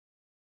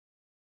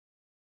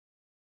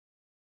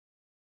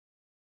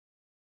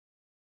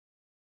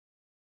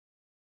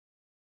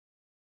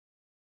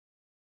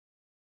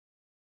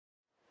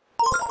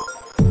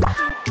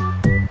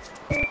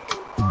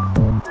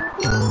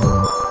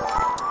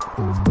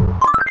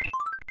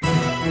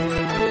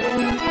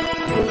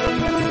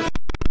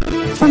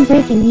Some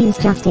breaking news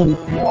just in.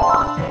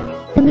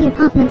 The Me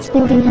Apartments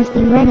building has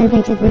been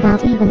renovated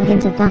without even a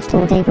hint of dust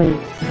or debris.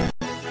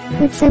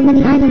 With so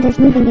many islanders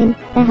moving in,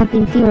 there have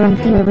been fewer and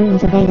fewer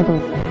rooms available.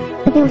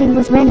 The building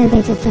was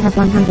renovated to have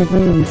 100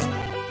 rooms.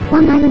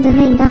 One islander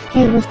named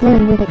FK was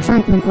glowing with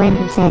excitement when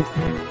he said,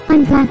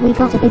 "I'm glad we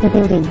got a bigger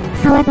building."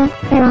 However,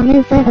 there are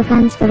no further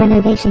plans for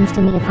renovations to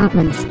Me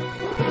Apartments.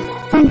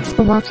 Thanks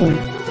for watching.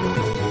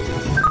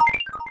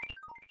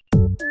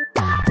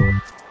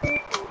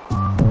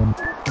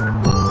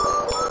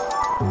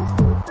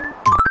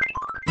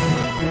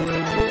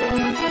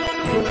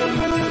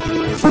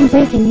 Some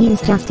breaking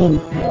news just in.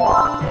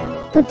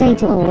 Good day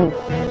to all.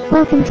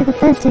 Welcome to the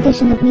first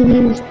edition of Me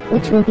News,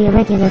 which will be a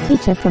regular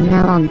feature from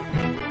now on.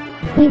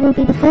 We will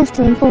be the first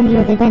to inform you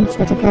of events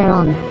that occur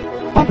on.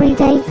 Every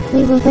day,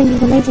 we will bring you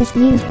the latest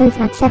news both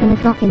at 7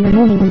 o'clock in the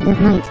morning and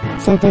at night,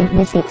 so don't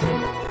miss it.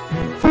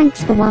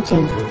 Thanks for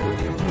watching.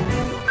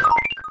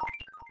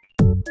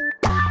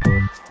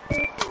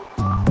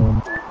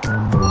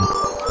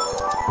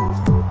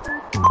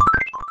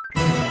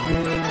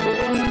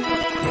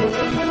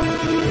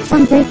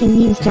 Some breaking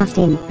news just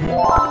in.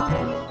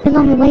 The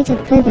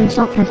long-awaited clothing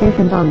shop has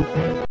opened on.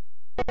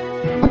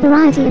 A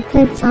variety of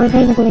clothes are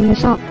available in the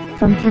shop,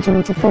 from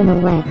casual to formal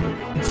wear.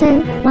 So,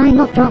 why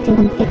not drop in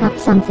and pick up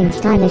something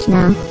stylish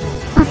now?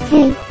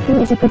 FK, who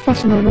is a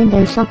professional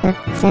window shopper,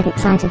 said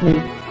excitedly,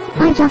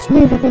 "I just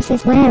know that this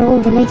is where all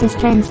the latest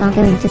trends are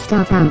going to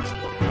start out.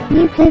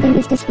 New clothing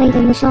is displayed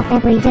in the shop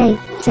every day,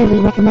 so we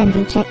recommend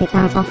you check it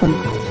out often."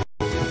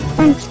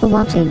 Thanks for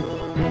watching.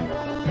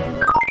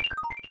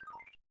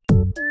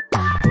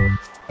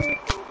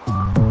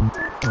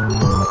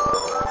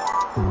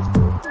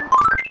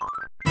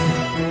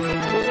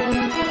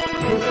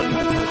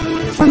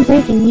 Some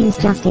breaking news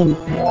just in.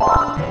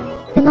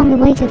 The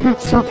long-awaited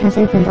hat shop has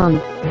opened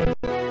on.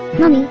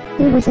 Mummy,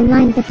 who was in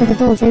line before the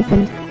doors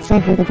opened,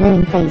 said with a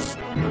glowing face,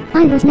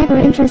 "I was never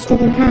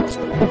interested in hats,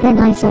 but then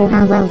I saw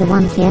how well the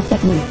ones here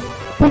fit me.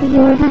 Whether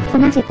you're a hat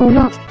fanatic or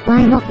not,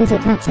 why not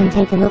visit Hats and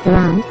take a look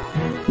around?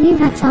 New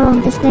hats are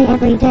on display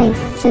every day,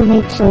 so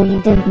make sure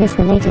you don't miss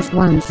the latest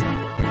ones."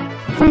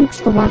 Thanks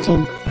for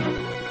watching.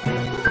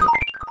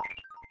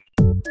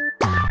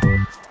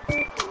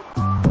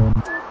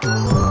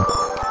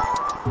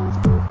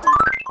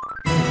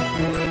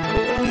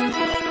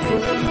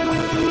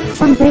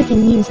 Some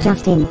breaking news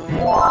just in.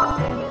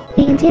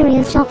 The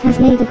interiors shop has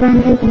made a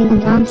grand opening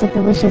and answered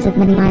the wishes of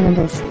many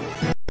islanders.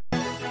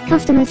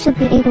 Customers should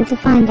be able to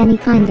find any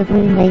kind of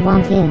room they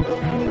want here.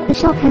 The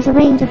shop has a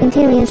range of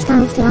interior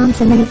styles to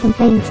answer many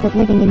complaints that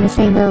living in the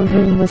same old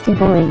room was too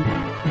boring.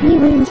 New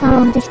rooms are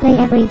on display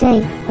every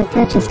day, but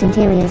purchased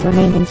interiors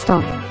remain in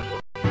stock.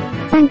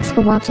 Thanks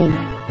for watching.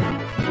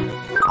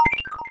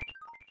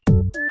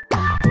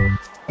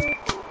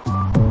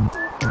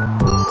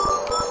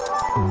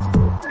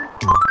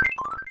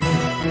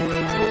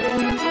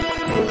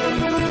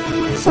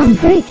 Some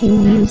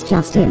breaking news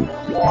just in.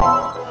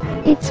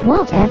 It's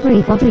what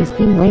everybody's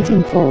been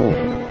waiting for.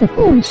 The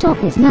pawn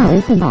shop is now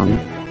open on.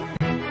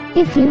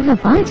 If you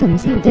have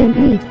items you don't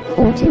need,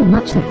 or too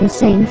much of the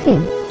same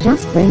thing,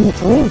 just bring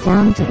it all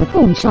down to the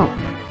pawn shop.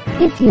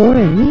 If you're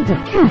in need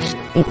of cash,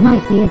 it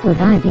might be a good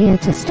idea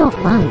to stop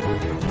by.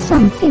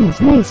 Some things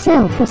may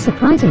sell for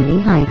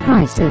surprisingly high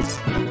prices.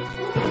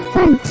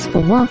 Thanks for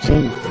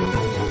watching.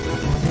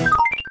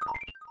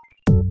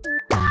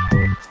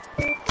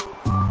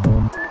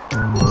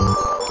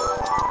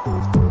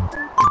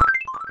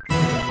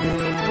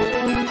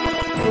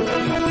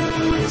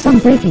 Some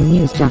breaking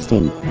news just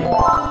in.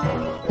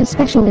 A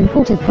special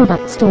imported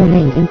product store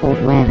named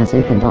Importware has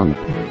opened on.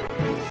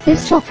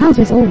 This shop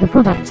houses all the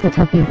products that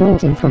have been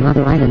brought in from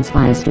other islands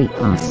via street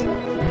pass.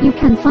 You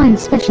can find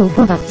special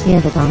products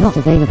here that are not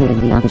available in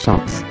the other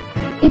shops.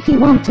 If you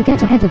want to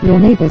get ahead of your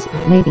neighbors,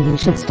 maybe you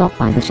should stop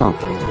by the shop.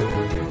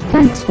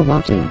 Thanks for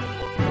watching.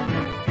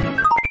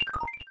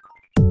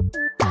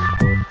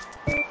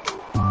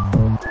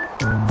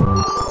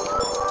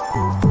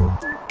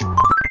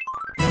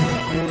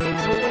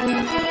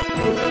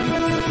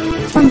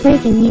 Some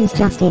breaking news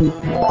just in.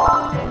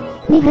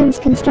 New homes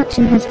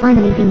construction has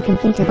finally been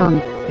completed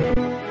on.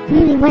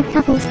 Newlywed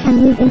couples can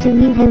move into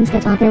new homes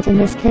that are built in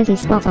this cozy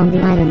spot on the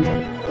island.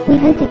 We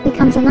hope it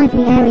becomes a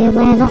lively area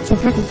where lots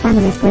of happy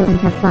families grow and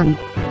have fun.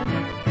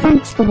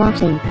 Thanks for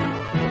watching.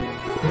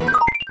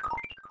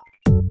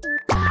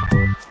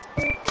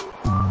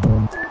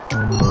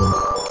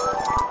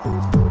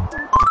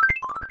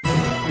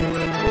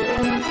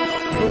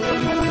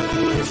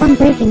 Some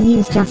breaking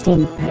news just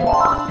in.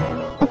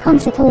 A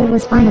concert hall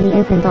was finally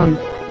opened on.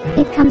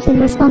 It comes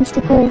in response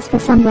to calls for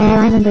somewhere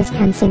islanders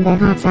can sing their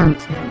hearts out.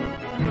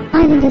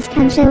 Islanders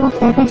can show off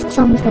their best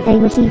songs that they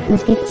received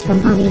as gifts from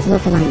Harley's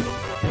lookalike.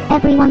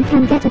 Everyone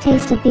can get a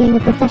taste of being a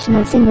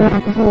professional singer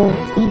at the hall,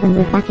 even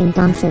with backing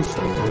dancers.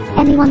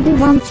 Anyone who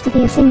wants to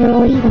be a singer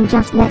or even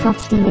just let off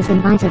steam is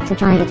invited to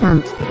try it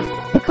out.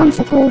 The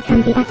concert hall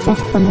can be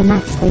accessed from the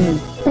map screen,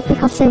 but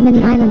because so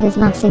many islanders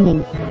love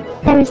singing,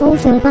 there is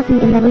also a button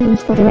in the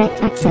rooms for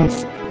direct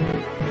access.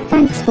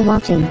 Thanks for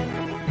watching.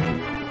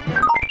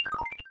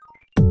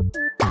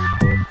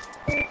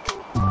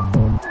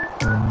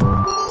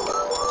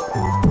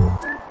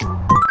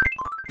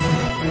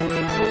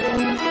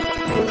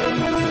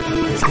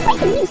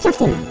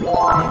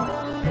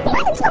 The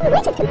island's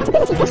long-awaited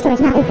compatibility tester is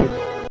now open.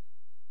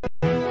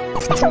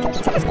 A special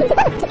computer has been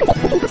developed to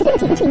predict the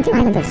compatibility between two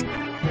islanders.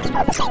 People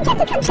of the same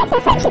gender can check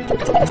their friendship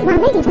compatibility while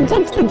ladies and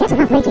gents can get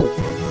enough rating.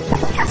 The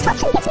forecast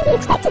option gives you the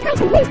expected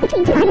height and width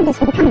between two islanders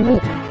for the coming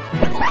week.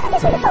 And the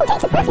islanders with a full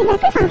date of birth in their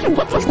profile can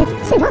get tested,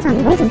 so what are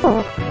you waiting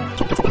for?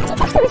 Compatibility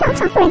tester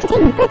results are for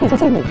entertainment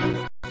purposes only.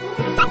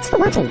 Thanks for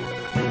watching.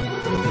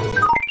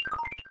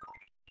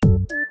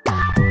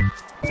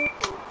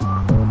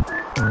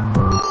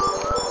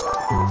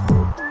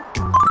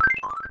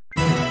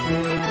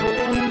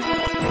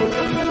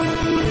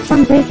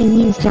 Some breaking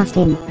news just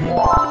in.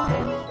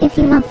 If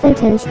you love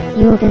photos,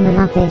 you're gonna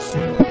love this.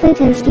 The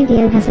photo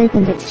studio has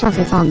opened its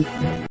shutters on.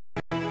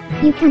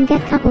 You can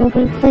get couple or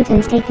group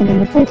photos taken in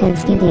the photo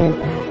studio.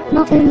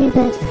 Not only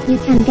that, you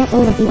can get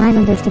all of the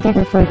islanders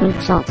together for a group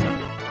shot.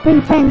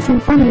 Bring friends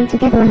and family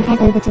together and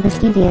head over to the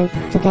studio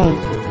today.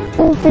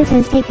 All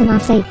photos taken are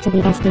saved to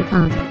the SD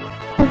card.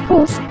 Of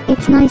course,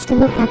 it's nice to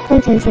look at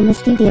photos in the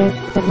studio,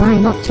 but why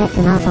not check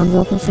them out on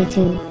your PC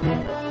too?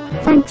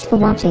 Thanks for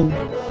watching.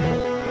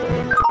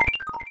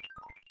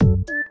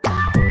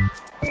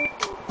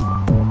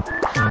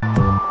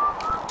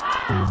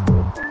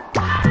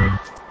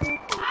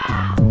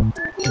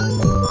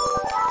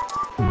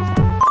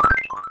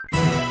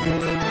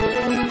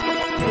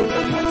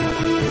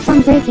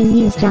 Some breaking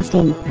news just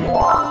in.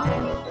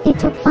 It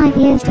took 5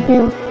 years to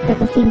build, but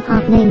the theme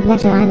park named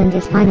Leisure Island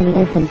is finally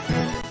open.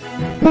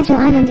 Leisure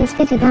Island is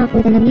fitted out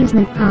with an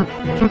amusement park,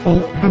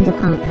 cafe, and a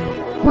park.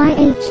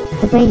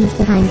 YH, the brains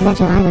behind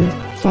Leisure Island,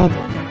 said,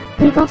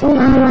 "We got all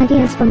our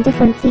ideas from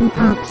different theme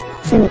parks,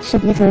 so it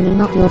should literally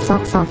knock your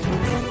socks off."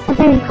 A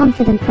very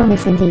confident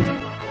promise indeed.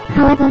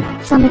 However,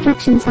 some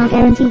attractions are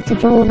guaranteed to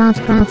draw large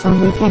crowds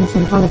on weekends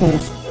and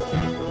holidays.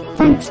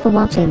 Thanks for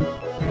watching.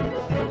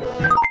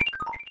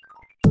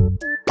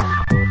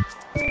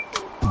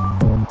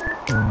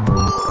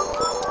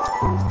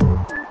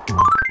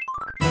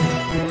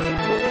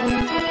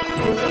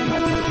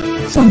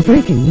 Some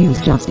breaking news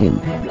just in.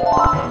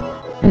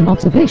 An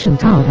observation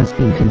tower has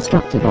been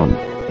constructed on.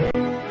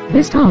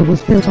 This tower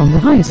was built on the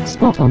highest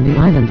spot on the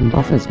island and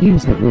offers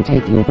views that will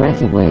take your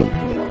breath away.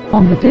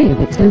 On the day of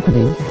its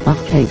opening,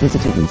 Buff K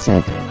visited and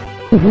said,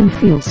 "The wind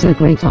feels so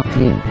great up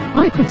here.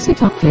 I could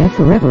sit up here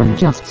forever and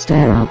just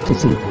stare out to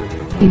sea."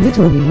 He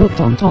literally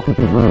looked on top of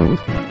the world.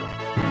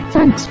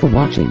 Thanks for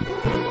watching.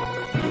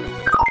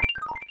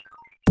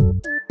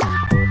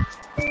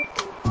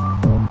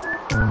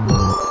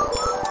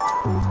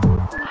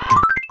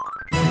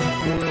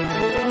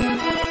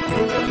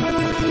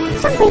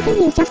 Some breaking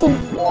news just in.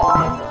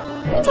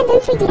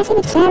 Nintendo 3DS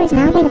Image Share is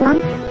now available on.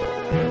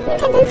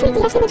 Nintendo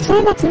 3DS Image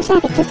Share lets you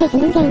share pictures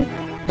taken in-game.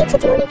 It's a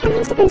tool you can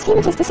use to post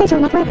images to social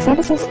network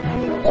services.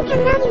 You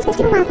can now use this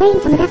tool while playing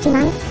Tomodachi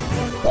Life.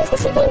 Use the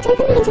super link to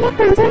open the internet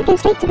browser and go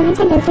straight to the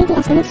Nintendo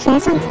 3DS Image Share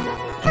site.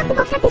 Captain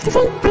Bob had this to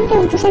say, "I'm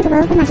going to show the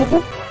world the magic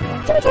of."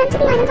 To return to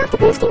the island after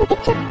posting a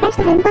picture, press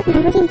the home button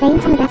and redeem playing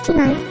Tomodachi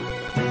Life.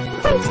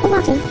 Thanks for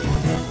watching.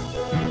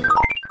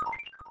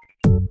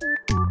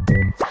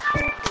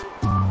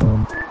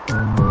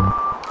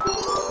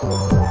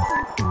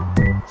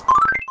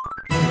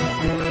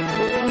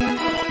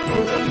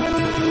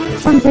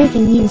 Some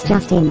breaking news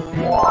just in.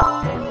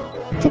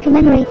 To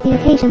commemorate the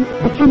occasion,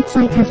 a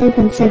campsite has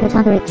opened so that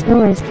other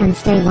explorers can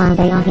stay while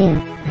they are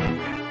here.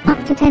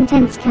 Up to 10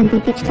 tents can be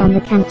pitched on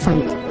the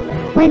campsite.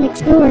 When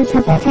explorers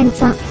have their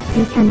tents up,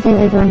 you can go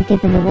over and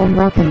give them a warm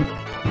welcome.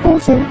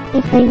 Also,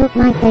 if they look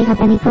like they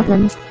have any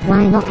problems,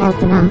 why not help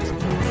them out?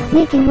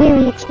 Making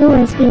weary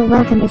explorers feel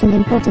welcome is an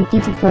important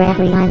duty for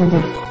every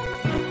islander.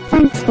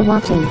 Thanks for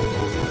watching.